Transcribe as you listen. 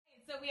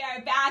we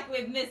are back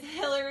with Miss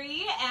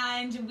Hilary,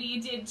 and we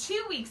did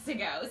 2 weeks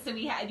ago. So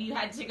you had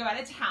to go out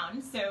of town.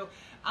 So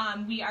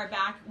we are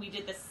back. We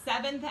did the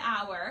 7th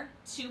hour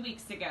 2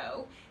 weeks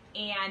ago,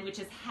 and which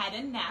is head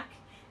and neck.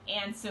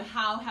 And so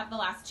how have the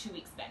last 2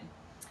 weeks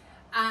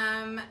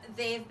been?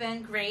 They've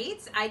been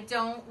great. I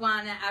don't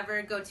want to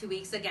ever go 2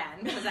 weeks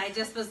again because I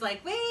just was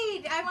like,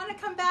 wait, I want to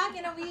come back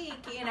in a week,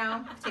 you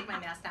know, take my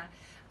mask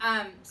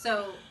down.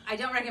 So I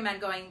don't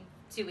recommend going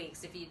 2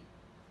 weeks if you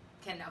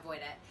can avoid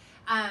it.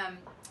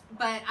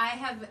 But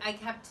I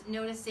kept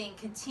noticing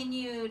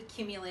continued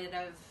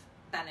cumulative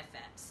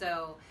benefit.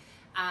 So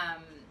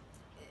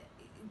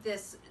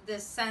this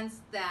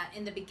sense that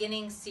in the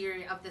beginning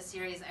of the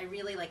series, I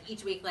really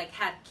each week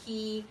had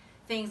key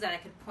things that I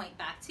could point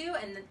back to,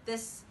 and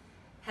this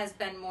has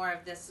been more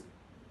of this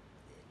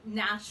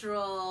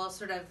natural,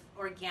 sort of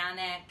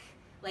organic,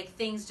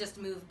 things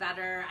just move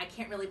better. I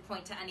can't really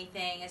point to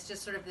anything. It's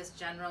just sort of this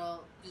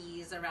general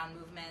ease around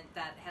movement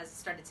that has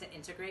started to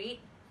integrate,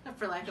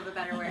 for lack of a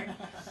better word.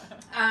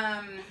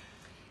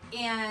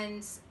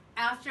 And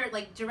after,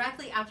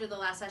 directly after the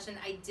last session,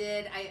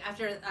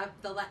 after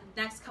the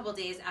next couple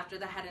days after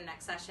the head and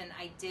neck session,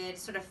 I did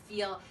sort of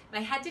feel, my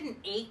head didn't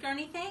ache or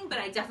anything, but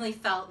I definitely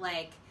felt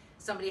like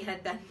somebody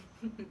had been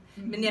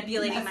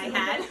manipulating my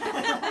head.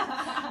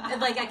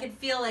 And I could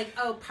feel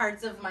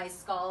parts of my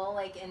skull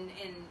in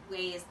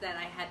ways that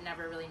I had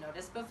never really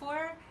noticed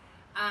before.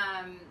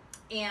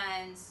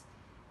 And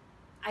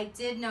I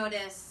did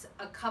notice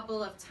a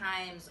couple of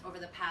times over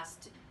the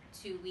past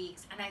 2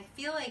 weeks, and I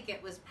feel like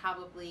it was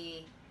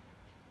probably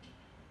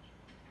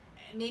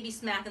maybe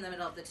smack in the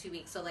middle of the 2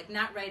 weeks. So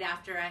not right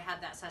after I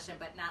had that session,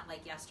 but not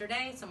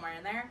yesterday, somewhere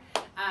in there.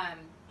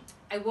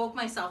 I woke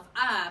myself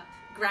up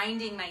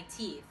grinding my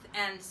teeth.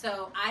 And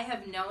so I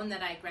have known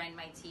that I grind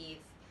my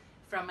teeth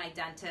from my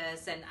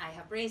dentist, and I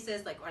have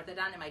braces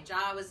orthodont, and my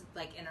jaw was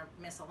in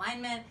a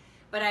misalignment,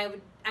 but I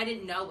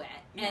didn't know it.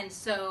 Yeah. And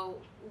so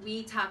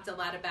we talked a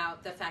lot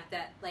about the fact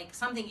that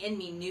something in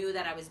me knew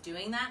that I was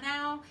doing that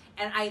now,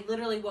 and I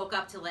literally woke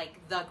up to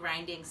the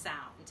grinding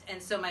sound.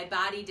 And so my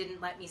body didn't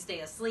let me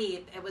stay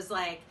asleep. It was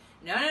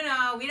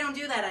no, we don't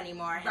do that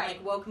anymore. And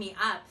right. Woke me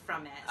up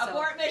from it.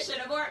 Abort mission,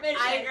 right?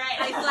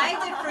 I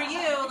flagged it for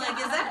you.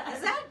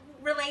 Is that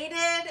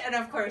related? And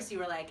of course you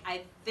were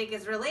I think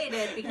it's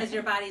related because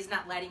your body's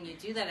not letting you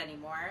do that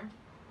anymore,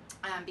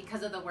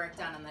 because of the work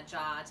done on the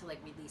jaw to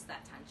release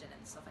that tension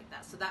and stuff like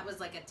that. So that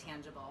was a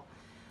tangible.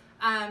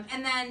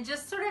 And then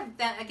just sort of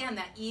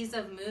that ease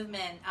of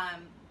movement.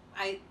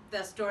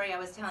 The story I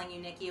was telling you,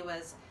 Nikki,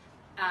 was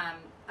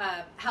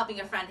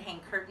helping a friend hang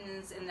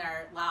curtains in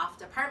their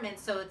loft apartment.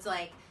 So it's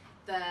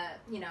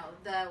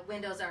the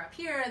windows are up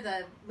here,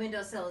 the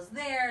windowsill is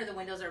there, the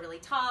windows are really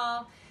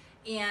tall,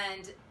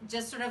 and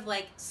just sort of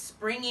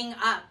springing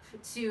up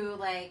to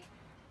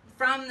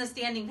from the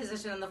standing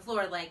position on the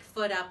floor,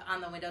 foot up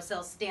on the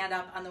windowsill, stand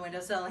up on the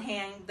windowsill,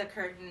 hang the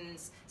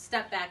curtains,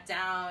 step back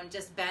down,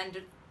 just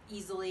bend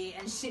easily.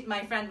 And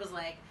my friend was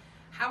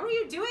how are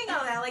you doing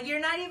all that? You're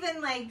not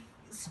even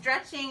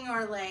stretching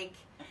or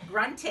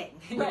grunting,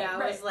 you know?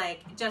 Right. It was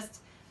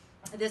just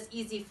this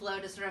easy flow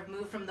to sort of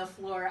move from the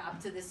floor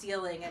up to the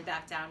ceiling and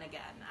back down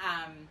again.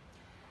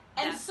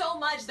 And so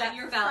much that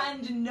your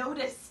friend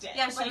noticed it.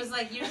 Yeah, she was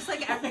you're just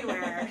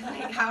everywhere.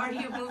 How are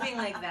you moving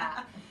like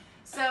that?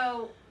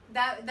 So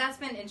that's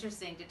been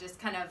interesting to just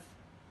kind of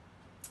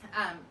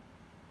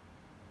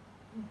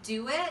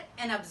do it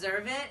and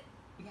observe it.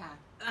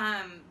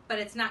 Yeah. But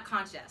it's not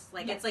conscious.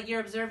 Yeah. It's you're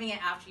observing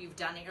it after you've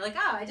done it. You're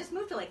oh, I just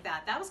moved it like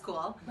that. That was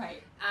cool.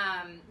 Right.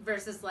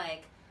 Versus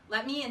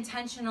let me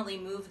intentionally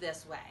move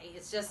this way.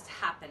 It's just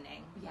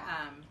happening. Yeah.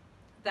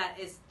 That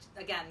is,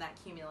 again, that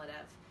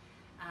cumulative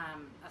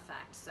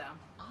effect. So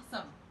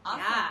awesome.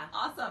 Yeah.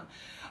 Awesome.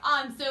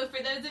 So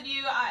for those of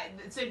you,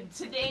 so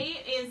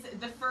today is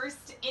the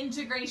first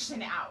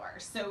integration hour.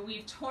 So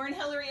we've torn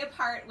Hilary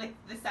apart with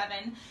the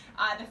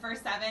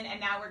first seven, and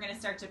now we're going to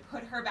start to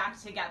put her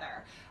back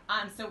together.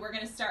 So we're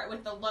going to start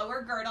with the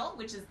lower girdle,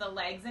 which is the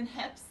legs and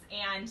hips,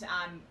 and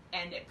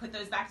put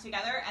those back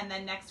together. And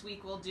then next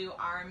week we'll do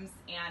arms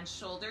and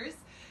shoulders.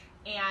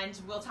 And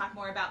we'll talk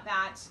more about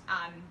that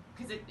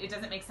because it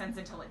doesn't make sense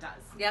until it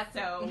does. Yep.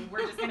 So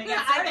we're just going to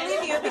get started. I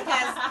believe you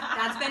because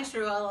that's been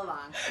true all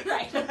along.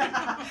 Right.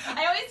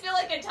 I always feel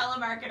like a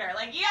telemarketer.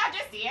 You have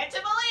to see it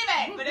to believe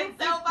it. But it's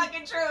so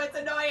fucking true. It's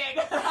annoying.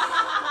 It's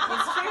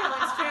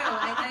true.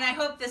 And I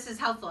hope this is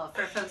helpful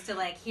for folks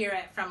to hear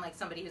it from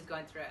somebody who's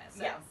going through it.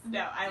 So. Yes.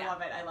 No, I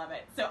love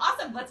it. So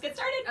awesome. Let's get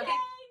started. Okay.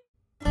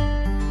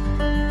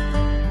 Yay!